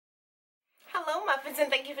Hello muffins, and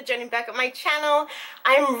thank you for joining back on my channel.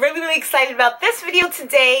 I'm really excited about this video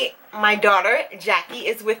today. My daughter Jackie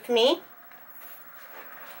is with me.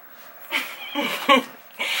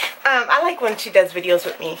 I like when she does videos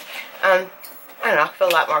with me. I don't know, I feel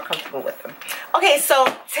a lot more comfortable with them. Okay, so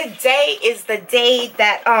today is the day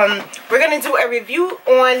that we're gonna do a review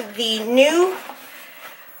on the new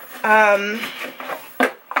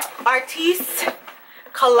artiste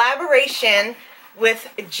collaboration with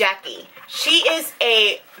Jackie. She is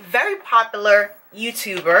a very popular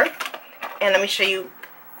YouTuber, and let me show you.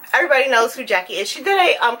 Everybody knows who Jackie is. She did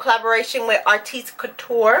a collaboration with Artiste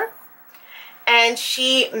Couture, and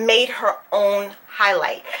she made her own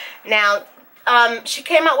highlight. Now, she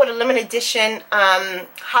came out with a limited edition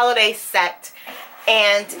holiday set,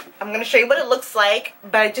 and I'm going to show you what it looks like,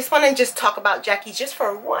 but I just want to talk about Jackie just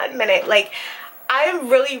for 1 minute. Like, I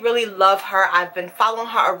really love her. I've been following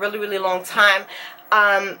her a really long time.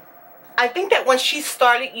 I think that when she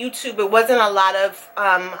started YouTube, it wasn't a lot of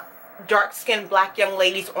dark-skinned black young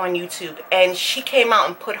ladies on YouTube, and she came out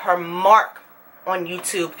and put her mark on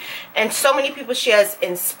YouTube, and so many people she has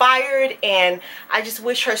inspired, and I just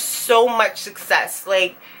wish her so much success.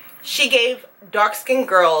 Like, she gave dark-skinned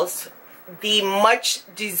girls the much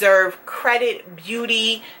deserved credit,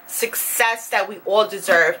 beauty, success that we all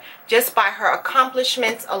deserve just by her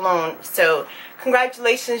accomplishments alone. So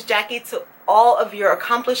congratulations, Jackie, to all of your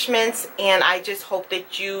accomplishments, and I just hope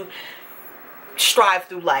that you strive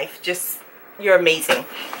through life. Just, you're amazing.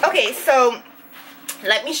 Okay, so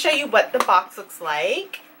let me show you what the box looks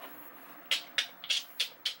like.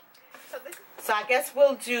 So I guess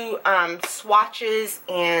we'll do swatches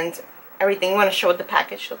and everything. You want to show what the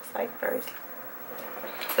package looks like first?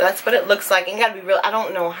 So that's what it looks like. And you gotta be real. I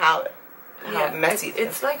don't know how messy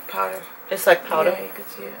it's like powder. It's like powder? Yeah, you can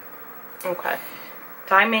see it. Okay.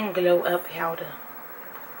 Diamond glow up powder.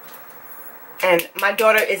 And my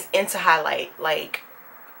daughter is into highlight. Like,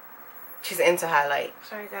 she's into highlight.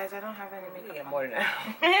 Sorry guys, I don't have any makeup. Get more than that.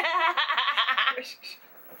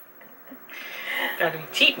 Gotta be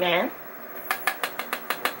cheap, man.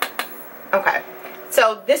 Okay.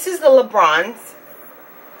 So this is the LaBronze.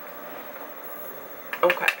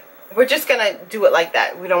 Okay. We're just gonna do it like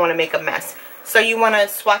that. We don't want to make a mess. So you want to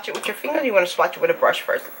swatch it with your finger, or you want to swatch it with a brush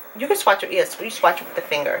first? You can swatch it, yes, you swatch it with the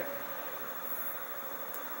finger.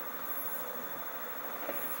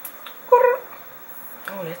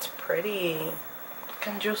 Oh, that's pretty.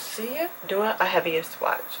 Can you see it? Do a heavier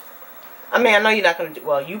swatch. I mean, I know you're not gonna do,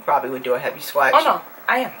 well, you probably would do a heavy swatch. Oh no,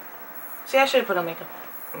 I am. See, I should have put on makeup.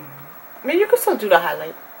 I mean, you can still do the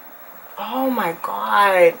highlight. Oh my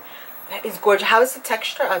god, that is gorgeous. How is the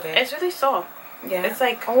texture of it? It's really soft. Yeah. It's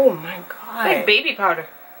like, oh my god, it's like baby powder.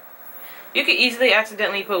 You could easily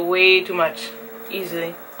accidentally put way too much.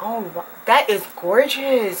 Easily. Oh, that is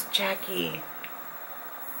gorgeous, Jackie.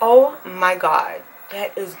 Oh my god,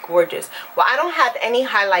 that is gorgeous. Well, I don't have any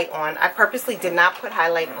highlight on. I purposely did not put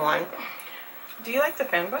highlight on. Do you like the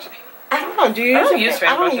fan brush? I don't know. Do you use fan brushes?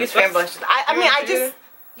 I don't use fan brushes. I mean, I just,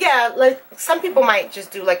 yeah, like some people might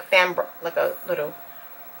just do like like a little.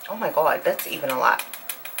 Oh my god, that's even a lot.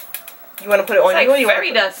 You want to put it on like you? Or you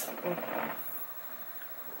fairy dust.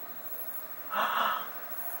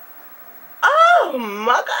 Oh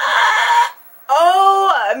my god!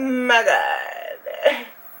 Oh my god!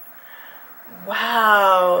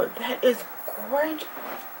 Wow, that is gorgeous.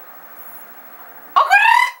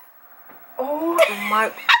 Oh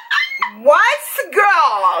my! What,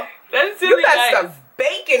 girl? That's really you got nice. some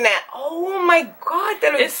bacon that. Oh my god,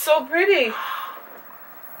 that is. It's so pretty.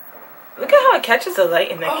 Look at how it catches the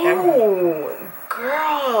light in that camera. Oh,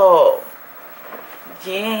 girl.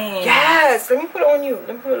 Yeah. Yes. Let me put it on you.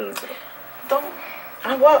 Let me put it. Don't.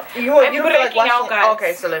 Well, you put it like washing out, guys.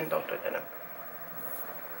 Okay, so then don't do it then.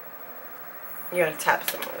 You're gonna tap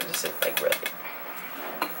some more. This is like really,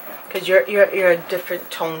 because you're a different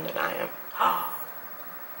tone than I am.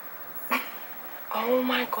 Oh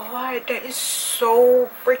my god, that is so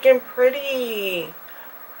freaking pretty.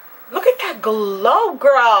 Look at that glow,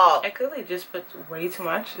 girl. I clearly just put way too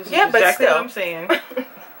much. This is but exactly still. what I'm saying.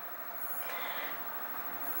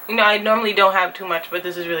 You know, I normally don't have too much, but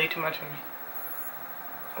this is really too much for me.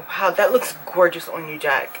 Wow, that looks gorgeous on you,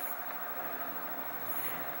 Jack.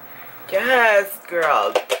 Yes,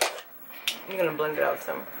 girl. You're gonna blend it out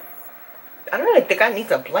some. I don't really think I need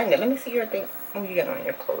to blend it. Let me see your thing. Oh, you got it on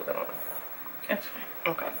your clothes. I don't know. That's fine.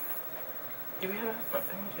 Okay. Do we have it? Let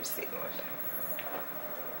me just see.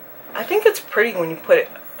 I think it's pretty when you put it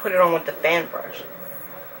on with the fan brush.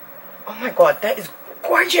 Oh my god, that is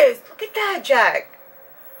gorgeous. Look at that, Jack.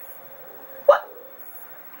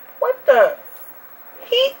 What the?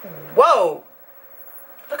 Whoa.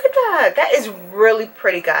 Look at that. That is really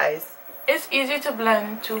pretty, guys. It's easy to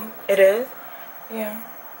blend too. It is? Yeah.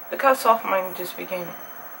 Look how soft mine just became.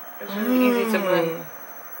 It's really easy to blend.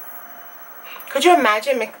 Could you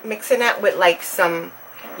imagine mixing that with like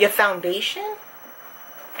your foundation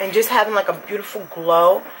and just having like a beautiful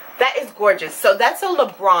glow? That is gorgeous. So that's a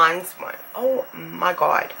LaBronze one. Oh my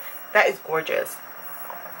god, that is gorgeous.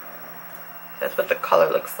 That's what the color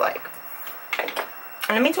looks like. And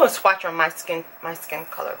let me do a swatch on my skin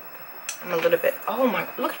color. I'm a little bit, oh my,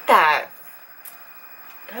 look at that.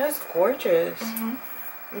 That is gorgeous. I'm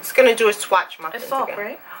just gonna do a swatch muffin. It's soft, again.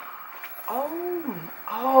 right?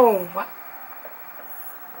 Oh, what?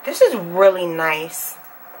 This is really nice.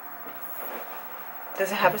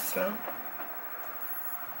 Does it have a smell?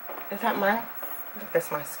 Is that mine? I think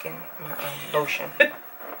that's my skin, my lotion.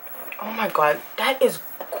 Oh my god, that is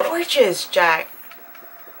gorgeous, Jack.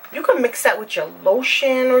 You can mix that with your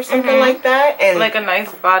lotion or something like that, and like a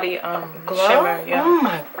nice body glow? shimmer. Yeah. Oh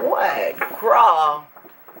my god, girl.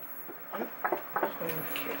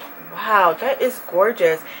 Wow, that is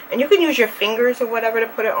gorgeous. And you can use your fingers or whatever to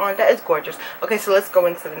put it on. That is gorgeous. Okay, so let's go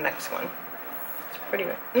into the next one. It's pretty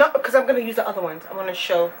good. No, because I'm going to use the other ones. I want to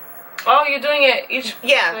show. Oh, you're doing it each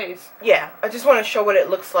place. Yeah, I just want to show what it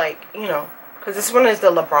looks like, you know, because this one is the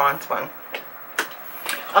LaBronze one.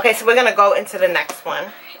 Okay, so we're going to go into the next one.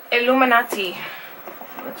 Illuminati.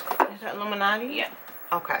 Is that Illuminati? Yeah.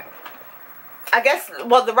 Okay. I guess,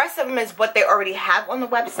 well, the rest of them is what they already have on the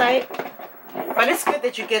website. But it's good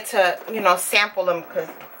that you get to, you know, sample them, because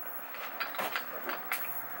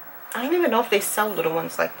I don't even know if they sell little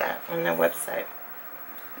ones like that on their website.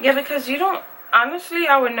 Yeah, because you don't, honestly,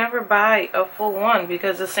 I would never buy a full one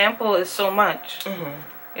because the sample is so much.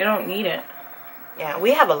 You don't need it. Yeah,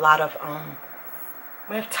 we have a lot of,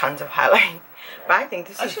 we have tons of highlight. But I think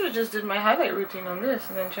I should have just did my highlight routine on this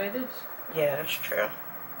and then try this. Yeah, that's true.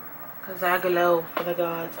 Because I glow for the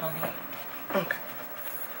gods, honey. Okay.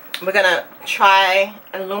 We're gonna try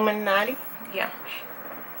Illuminati. Yeah.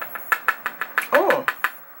 Oh,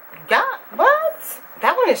 yeah. What?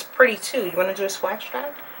 That one is pretty too. You wanna do a swatch try?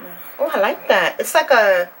 Yeah. Oh, I like that. It's like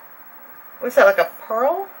a, what's that? Like a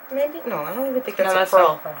pearl, maybe? No, I don't even think that's a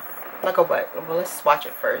pearl. Like a what? Well, let's swatch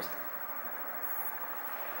it first.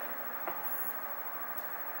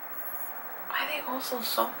 Why are they all so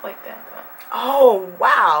soft like that, though? Oh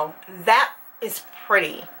wow, that is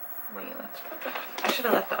pretty. Wait, let's put that. I should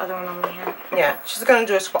have left the other one over here. Yeah, she's gonna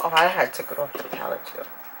do a swatch. Oh, I had to take it off the palette too.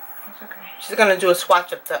 That's okay. She's gonna do a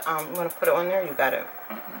swatch of the. You wanna put it on there? You got it.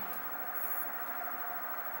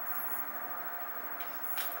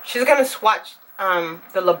 She's gonna swatch the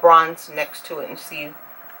LaBronze next to it and see.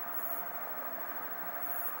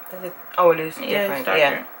 Is it, oh, it is different. Yeah, it's darker.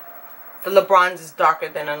 Yeah, the LaBronze is darker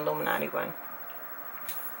than an Illuminati one.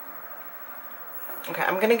 Okay,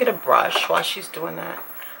 I'm gonna get a brush while she's doing that.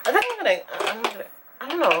 I think I'm gonna, I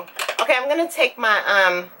don't know. Okay, I'm gonna take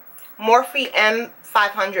my Morphe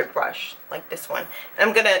M500 brush, like this one. And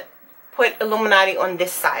I'm gonna put Illuminati on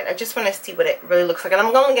this side. I just want to see what it really looks like. And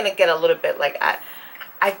I'm only gonna get a little bit, like,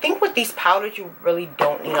 I think with these powders you really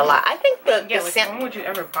don't need a lot. I think when would you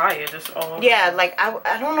ever buy it? Just all over? Yeah, like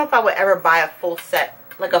I don't know if I would ever buy a full set,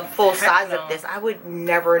 like a full size of this. I would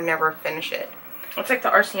never finish it. It's like the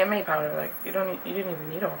RCMA powder. Like you didn't even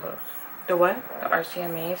need all those. The what? The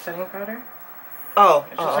RCMA setting powder. Oh,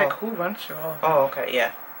 it's just like who runs through all of them? Oh, okay,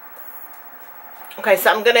 yeah. Okay,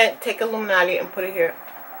 so I'm gonna take Illuminati and put it here.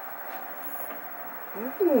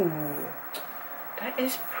 Ooh, that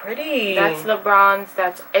is pretty. That's LaBronze.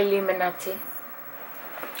 That's Illuminati.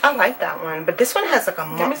 I like that one, but this one has like a.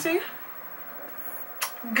 Let me see.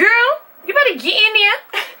 Girl, you better get in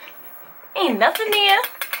there. Ain't nothing there.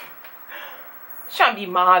 Trying to be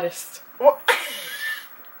modest. What?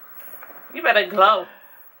 You better glow.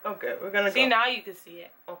 Okay, we're gonna see. Now you can see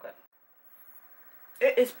it. Okay.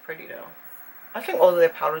 It is pretty though. I think all of their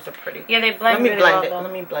powders are pretty. Yeah, they blend. Let me blend it.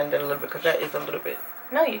 Let me blend it a little bit because that is a little bit.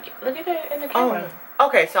 No, you can, look at it in the camera. Oh,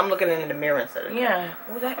 okay. So I'm looking in the mirror instead of. Yeah.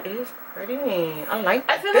 Oh, that is pretty. I like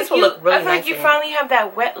that. I feel this like will look really I feel nice. like you finally have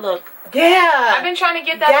that wet look. Yeah. I've been trying to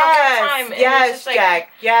get that the whole time. And yes, it's just like,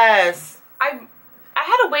 Jack. Yes. I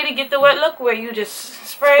had a way to get the wet look where you just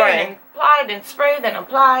spray. And apply, then spray, then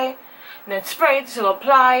apply, then spray to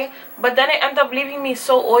apply. But then it ended up leaving me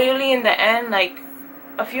so oily in the end. Like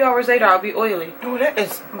a few hours later, I'll be oily. Oh, that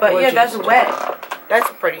is. But gorgeous. Yeah, that's wet. That's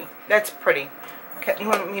pretty. That's pretty. Okay, you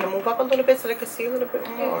want me to move up a little bit so they can see a little bit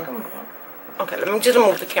more? Yeah, come on. Okay, let me just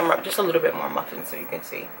move the camera up just a little bit more, Muffin, so you can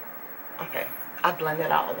see. Okay. I blend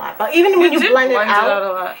it out a lot. But even when you blend it out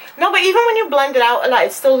a lot. No, but even when you blend it out a lot,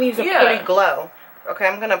 it still leaves a pretty glow. Okay,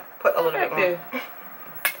 I'm going to put a little bit more.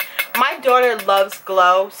 My daughter loves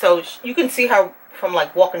glow, so you can see her from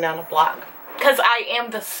like walking down the block. Cause I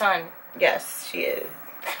am the sun. Yes, she is.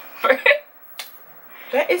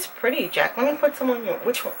 That is pretty, Jack. Let me put some on you.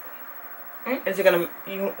 Which one? Is it gonna?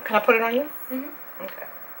 Can I put it on you? Okay.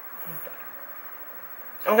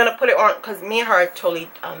 I'm gonna put it on because me and her are totally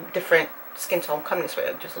different skin tone. Come this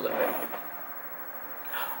way, just a little bit.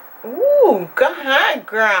 Ooh, go ahead,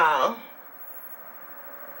 girl.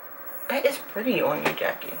 That is pretty on you,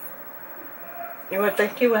 Jackie. You would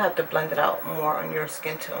think you would have to blend it out more on your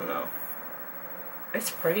skin tone, though.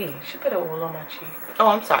 It's pretty. She put it all on my cheek. Oh,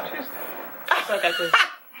 I'm sorry. So I got this.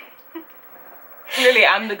 Really,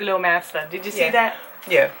 I'm the glow master. Did you see that?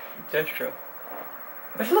 Yeah, that's true.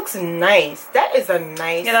 But it looks nice. That is a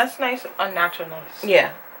nice... Yeah, that's nice. Unnatural nice.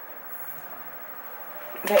 Yeah.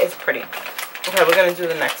 That is pretty. Okay, we're going to do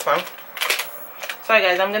the next one. Sorry,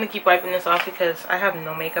 guys. I'm going to keep wiping this off because I have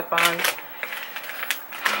no makeup on.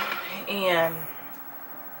 And...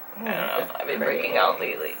 I don't know. I've been breaking out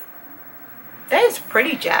lately. That is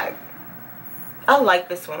pretty, Jack. I like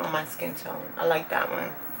this one on my skin tone. I like that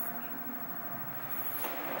one.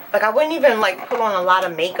 Like, I wouldn't even, like, put on a lot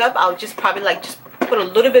of makeup. I would just probably, like, just put a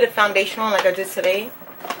little bit of foundation on like I did today.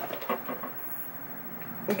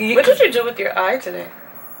 What did you do with your eye today?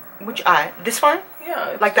 Which eye? This one?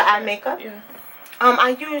 Yeah. Like the eye makeup? Yeah.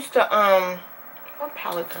 I used the, what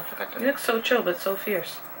palette? I forgot. You look so chill, but so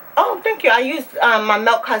fierce. Oh, thank you. I used, my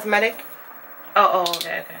Bhcosmetics. Oh,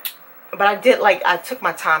 okay. But I did, like, I took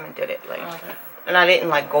my time and did it, like, and I didn't,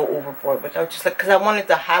 like, go overboard with it. I was just, like, because I wanted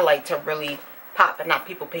the highlight to really pop and not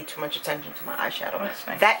people pay too much attention to my eyeshadow. That's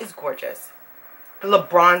nice. That is gorgeous. The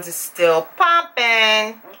LaBronze is still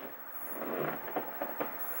popping.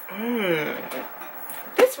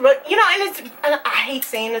 This, you know, and I hate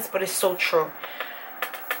saying this, but it's so true.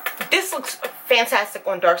 This looks fantastic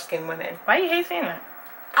on dark-skinned women. Why do you hate saying that?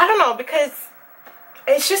 I don't know, because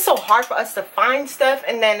it's just so hard for us to find stuff,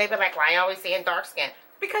 and then they be like, why are you always saying dark skin?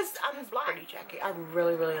 Because I'm blind, Jackie. I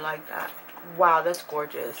really, really like that. Wow, that's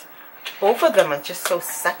gorgeous. Both of them are just so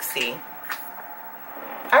sexy.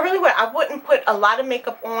 I really would. I wouldn't put a lot of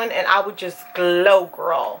makeup on, and I would just glow,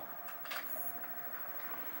 girl.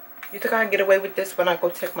 You think I can get away with this when I go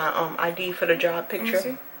take my ID for the job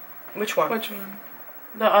picture? Which one? Which one?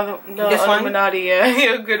 The Illuminati, yeah.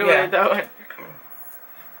 You're good with that one.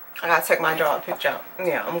 I gotta take my job picture out.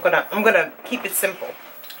 Yeah, I'm gonna keep it simple.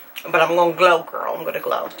 But I'm gonna glow, girl. I'm gonna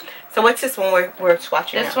glow. So what's this one we're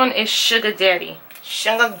swatching? This one is Sugar Daddy.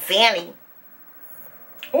 Sugar Daddy.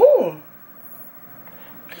 Ooh.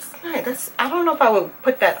 That's nice. I don't know if I would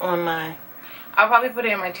put that on my... I'll probably put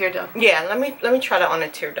it in my tear duct. Yeah, let me try that on a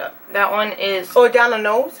tear duct. That one is... Or down the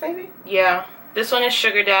nose, maybe? Yeah. This one is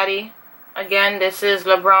Sugar Daddy. Again, this is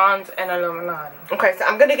LaBronze and Illuminati. Okay, so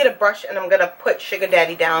I'm going to get a brush and I'm going to put Sugar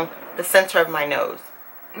Daddy down the center of my nose.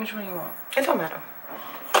 Which one you want? It don't matter.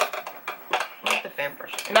 Not the fan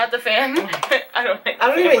brush. Not the fan? I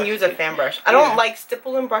don't even use a fan brush. I don't like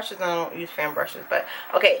stippling brushes and I don't use fan brushes. But,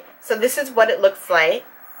 okay, so this is what it looks like.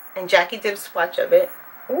 And Jackie did a swatch of it.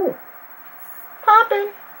 Ooh.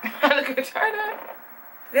 Popping. Look at that.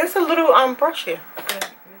 There's a little brush here.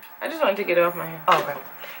 I just wanted to get it off my hand. Oh, okay.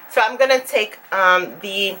 So I'm going to take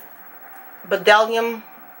the Bedelium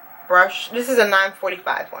brush. This is a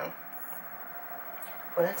 945 one.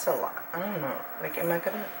 Well, that's a lot. I don't know. Like, am I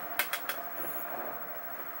going to...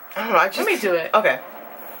 I don't know. Let me do it. Okay.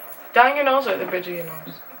 Down your nose or the bridge of your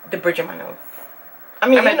nose? The bridge of my nose. I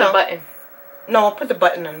mean, the button. No, I'll put the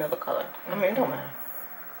button in another color. I mean, it don't matter.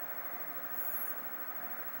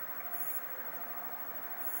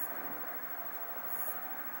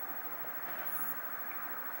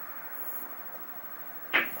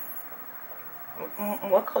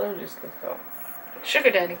 What color is this though?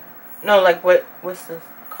 Sugar Daddy. No, like what's the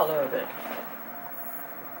color of it?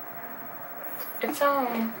 It's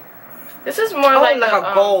this is more like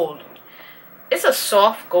a gold. It's a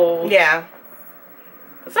soft gold. Yeah.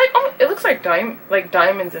 It's like it looks like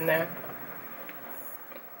diamonds in there.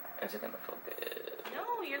 Is it gonna focus?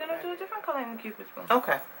 No, you're gonna do a different color in the Cupid's bow.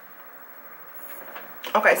 Okay.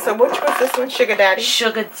 Okay, so which was this one? Sugar Daddy?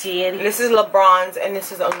 Sugar Daddy. This is LaBronze and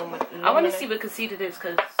this is Illuminati. I want to see what Conceited is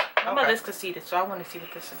because my mother's Conceited, so I want to see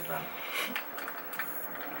what this is about.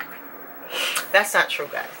 That's not true,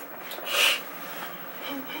 guys.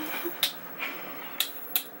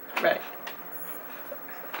 Right.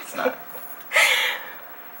 It's not.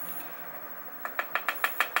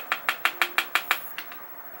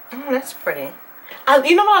 Oh, that's pretty.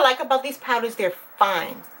 You know what I like about these powders? They're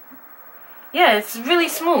fine. Yeah, it's really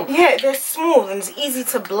smooth. Yeah, they're smooth and it's easy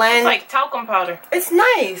to blend. It's like talcum powder. It's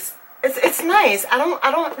nice. It's nice. I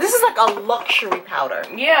don't. This is like a luxury powder.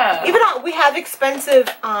 Yeah. Even though we have expensive.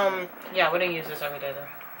 Yeah, we don't use this every day though.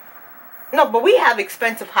 No, but we have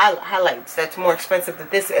expensive highlights that's more expensive than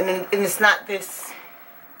this, and it's not this.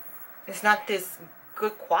 It's not this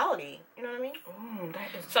good quality. You know what I mean? Ooh, that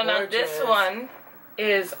is so gorgeous. now this one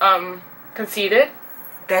is Conceited.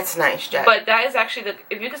 That's nice, Jack. But that is actually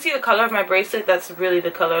if you can see the color of my bracelet, that's really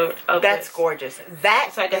the color of That's this. gorgeous.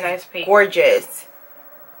 That's like a nice pink. Gorgeous.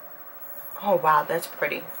 Oh wow, that's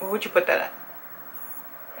pretty. Where would you put that at?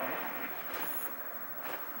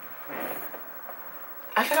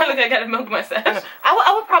 I feel like I got a milk mustache.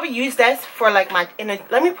 I would probably use this for like my inner.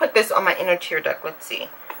 Let me put this on my inner tear duct. Let's see.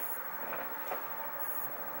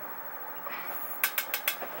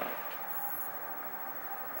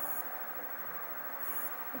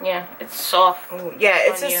 Yeah, it's soft. Ooh, yeah,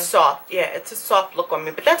 it's a soft. Yeah, it's a soft look on me,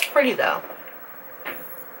 but that's pretty though.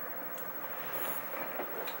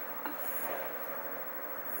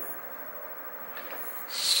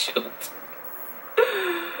 Shoot.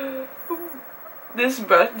 This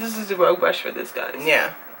is the wrong brush for this, guys.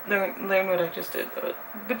 Yeah. Learn what I just did.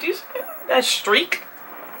 But do you see that streak?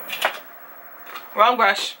 Wrong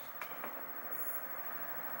brush.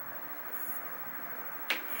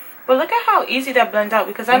 But look at how easy that blends out,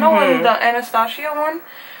 because I know when the Anastasia one,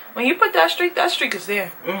 when you put that streak is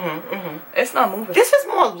there. It's not moving. This is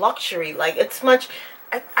more luxury. Like, it's much.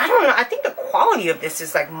 I don't know. I think the quality of this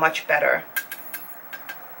is like much better.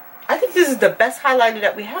 I think this is the best highlighter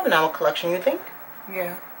that we have in our collection. You think?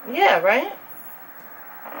 Yeah. Yeah. Right.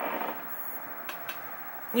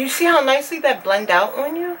 You see how nicely that blend out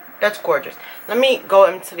on you? That's gorgeous. Let me go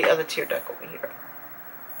into the other tear duct over here.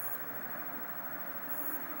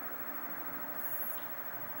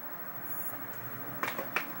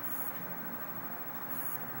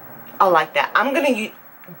 I like that. I'm gonna use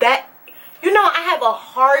that. You know, I have a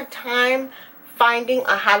hard time finding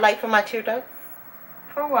a highlight for my tear duct.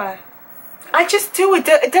 For what? I just do it.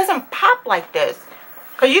 It doesn't pop like this.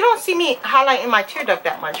 Cause you don't see me highlighting my tear duct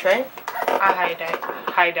that much, right? I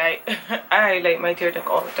highlight. I highlight my tear duct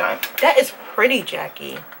all the time. That is pretty,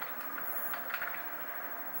 Jackie.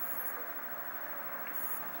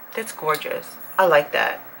 That's gorgeous. I like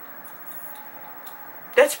that.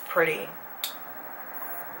 That's pretty.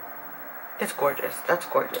 That's gorgeous. That's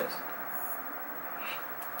gorgeous.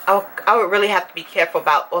 I would really have to be careful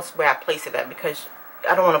about also where I place it at, because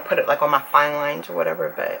I don't want to put it like on my fine lines or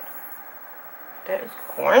whatever, but that is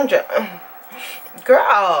gorgeous.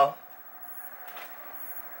 Girl.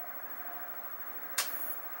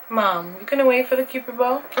 Mom, you gonna wait for the Cupid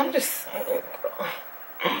bow? I'm just saying, girl.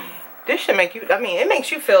 This should make you, I mean, it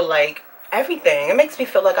makes you feel like everything. It makes me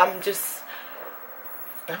feel like I'm just,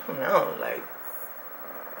 I don't know, like,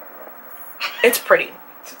 it's pretty.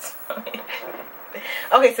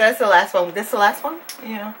 Okay, so that's the last one. This the last one?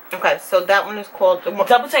 Yeah. Okay, so that one is called the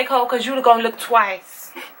Double Take Hold, because you're gonna look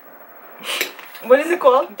twice. What is it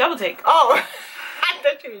called? Double Take. Oh, I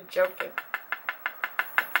thought you were joking.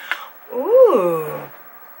 Ooh,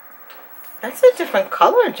 that's a different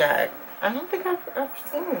color, Jack. I don't think I've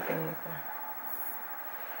seen anything like that.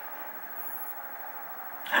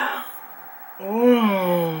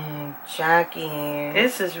 Mmm, Jackie.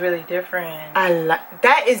 This is really different. I like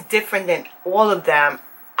that. Is different than all of them.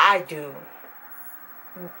 I do.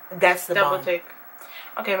 That's the Double bomb. Take.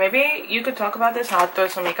 Okay, maybe you could talk about this. I'll throw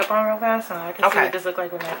some makeup on real fast, and I can see what this look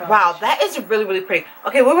like when I found Wow, that is really, really pretty.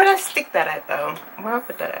 Okay, where would I stick that at though? Where would I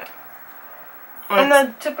put that at? On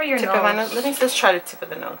the tip of your nose. Of my nose. Let me just try the tip of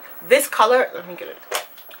the nose. This color. Let me get it.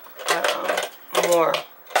 More.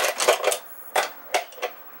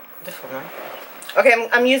 This one, right? Okay,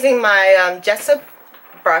 I'm using my Jessup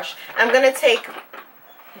brush. I'm gonna take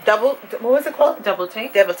double. What was it called? Double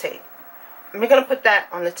Take. Double Take. I'm gonna put that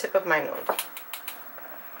on the tip of my nose.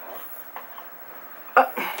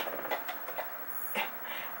 What?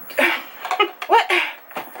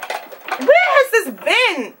 Where has this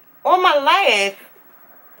been all my life?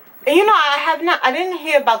 And you know, I didn't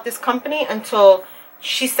hear about this company until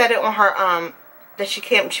she said it on her that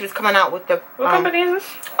she was coming out with the what company is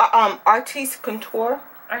this? Artiste Couture.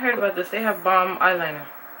 I heard about this. They have bomb eyeliner.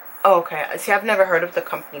 Oh, okay. See, I've never heard of the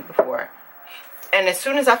company before. And as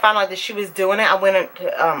soon as I found out that she was doing it, I went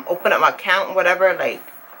to open up my account and whatever, like,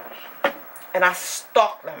 and I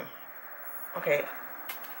stalked them. Okay.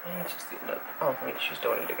 Let me just see. Oh wait, she's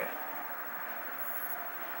doing it again.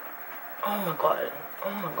 Oh my god.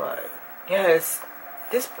 Oh my god. Yes.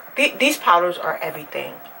 These powders are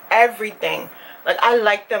everything. Everything. Like, I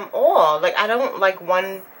like them all. Like, I don't like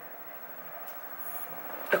one.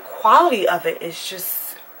 The quality of it is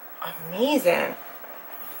just amazing.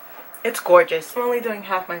 It's gorgeous. I'm only doing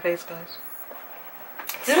half my face, guys.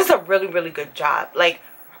 This is a really, really good job. Like,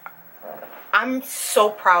 I'm so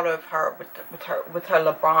proud of her with her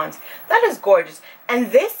LaBronze. That is gorgeous.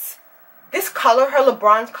 And this color, her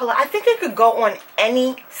LaBronze color, I think it could go on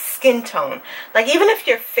any skin tone. Like, even if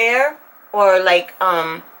you're fair or like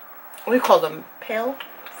what do you call them? Pale,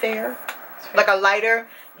 fair, like a lighter.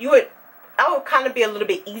 I would kind of be a little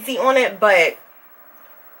bit easy on it, but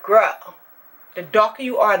girl, the darker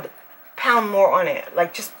you are, the pound more on it.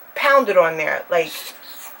 Like, just pound it on there. Like,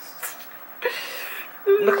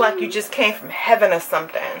 look like you just came from heaven or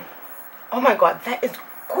something. Oh my god, that is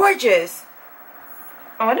gorgeous.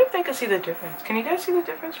 I wonder if they can see the difference. Can you guys see the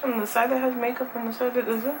difference from the side that has makeup and the side that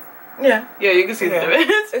doesn't? Yeah. Yeah, you can see the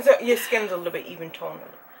difference. Your skin's a little bit even toned.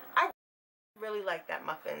 I really like that,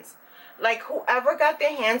 muffins. Like, whoever got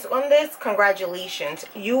their hands on this, congratulations.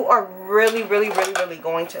 You are really, really, really, really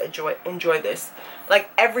going to enjoy this.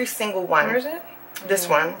 Like, every single one. Where is it? This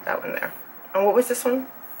one. That one there. And what was this one?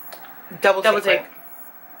 Double take. Right?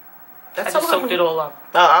 I just soaked it all up.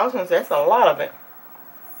 Oh, I was going to say, that's a lot of it.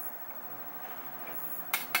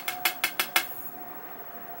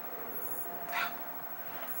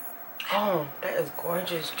 Oh, that is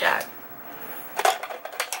gorgeous, Jack.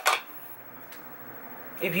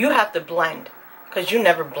 If you have to blend, because you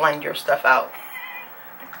never blend your stuff out,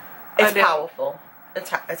 it's powerful.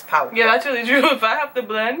 It's powerful. Yeah, that's really true. If I have to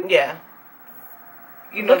blend, yeah.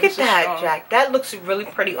 You know, look at that, strong. Jack. That looks really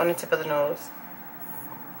pretty on the tip of the nose.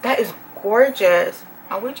 That is gorgeous.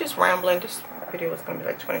 Are we just rambling? This video is going to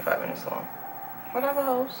be like 25 minutes long. Whatever,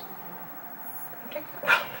 hoes.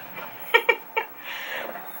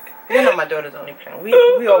 You know my daughter's only playing.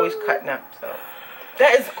 We always cutting up, so.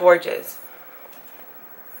 That is gorgeous.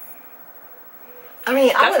 I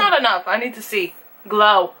mean, that's not enough. I need to see.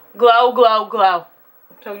 Glow. Glow, glow, glow.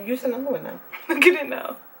 So use another one then. Look at it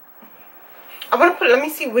now. I want to put, let me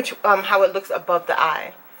see which, how it looks above the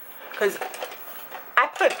eye. Because I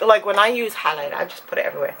put, like, when I use highlight, I just put it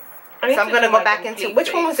everywhere. So I'm going to go back into,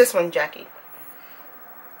 which one was this one, Jackie?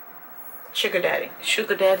 Sugar Daddy.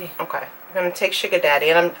 Sugar Daddy. Okay. I'm going to take Sugar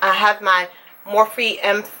Daddy. And I have my Morphe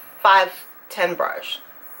M510 brush.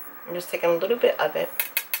 I'm just taking a little bit of it.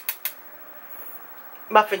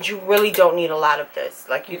 Muffins, you really don't need a lot of this.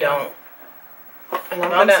 Like, you don't. And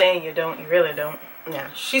I'm saying you don't. You really don't.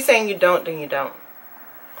 Yeah. She's saying you don't, then you don't.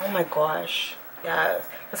 Oh my gosh. Yes.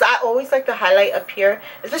 Because I always like to highlight up here.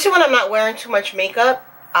 Especially when I'm not wearing too much makeup.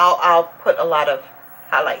 I'll put a lot of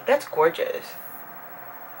highlight. That's gorgeous.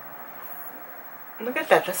 Look at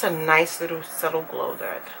that. That's a nice little subtle glow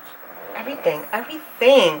there. Everything.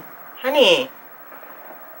 Everything. Honey.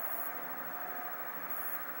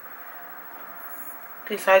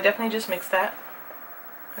 Okay, so I definitely just mixed that.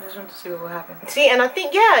 I just want to see what will happen. See, and I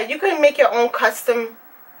think, yeah, you can make your own custom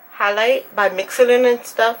highlight by mixing it and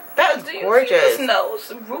stuff. That is gorgeous. Do you see this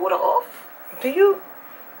nose? Rudolph. Do you?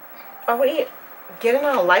 Are we getting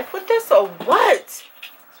our life with this or what? This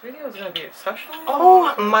video is going to be exceptional.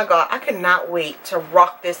 Oh my god, I cannot wait to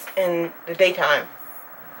rock this in the daytime.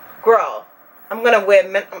 Girl, I'm going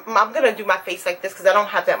to do my face like this because I don't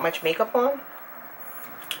have that much makeup on.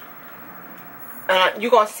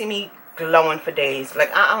 You're going to see me glowing for days.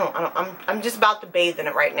 Like, I'm just about to bathe in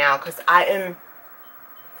it right now because I am...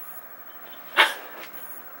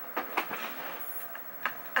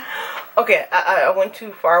 Okay, I went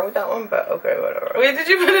too far with that one, but okay, whatever. Wait, did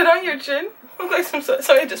you put it on your chin? Look like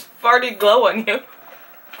somebody just farted glow on you.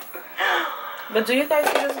 But do you guys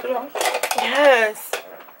see this glow? Yes.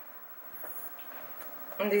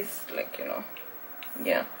 And these, like, you know,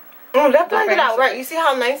 yeah. Oh, that blended out, right? You see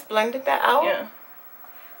how nice blended that out? Yeah.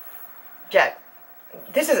 Jack,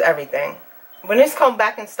 this is everything. When this comes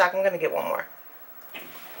back in stock, I'm going to get one more.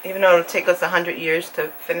 Even though it'll take us 100 years to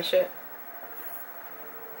finish it.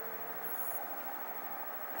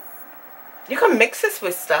 You can mix this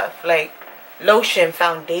with stuff like lotion,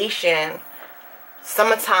 foundation.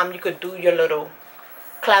 Summertime, you could do your little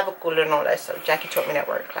clavicle and all that stuff. Jackie taught me that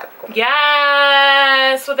word, clavicle.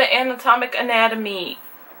 Yes, with the anatomic anatomy.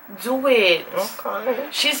 Do it. Okay.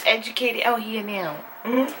 She's educated out here now.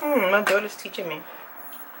 My daughter's teaching me.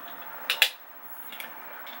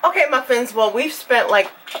 Okay, muffins. Well, we've spent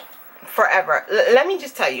like forever. Let me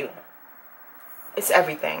just tell you. It's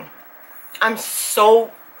everything. I'm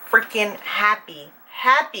so freaking happy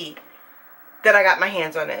that I got my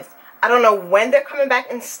hands on this. I don't know when they're coming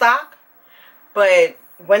back in stock, but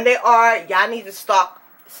when they are, y'all need to stalk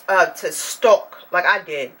like I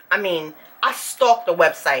did. I mean, I stalked the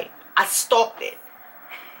website. I stalked it.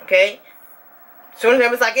 Okay? As soon as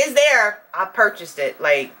it was like, it's there, I purchased it.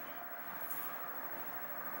 Like,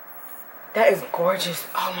 That is gorgeous.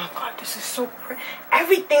 Oh my god, this is so pretty.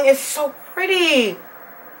 Everything is so pretty.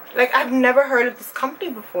 Like, I've never heard of this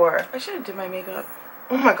company before. I should have did my makeup.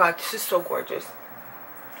 Oh my god, this is so gorgeous.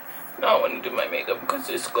 No, I want to do my makeup because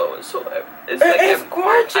this glow is so... It's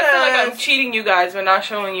gorgeous. I feel like I'm cheating you guys by not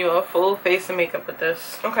showing you a full face of makeup with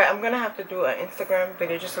this. Okay, I'm gonna have to do an Instagram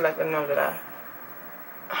video just to let them know that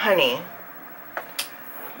honey.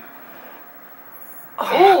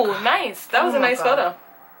 Oh, nice. That was a nice photo.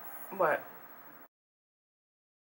 What?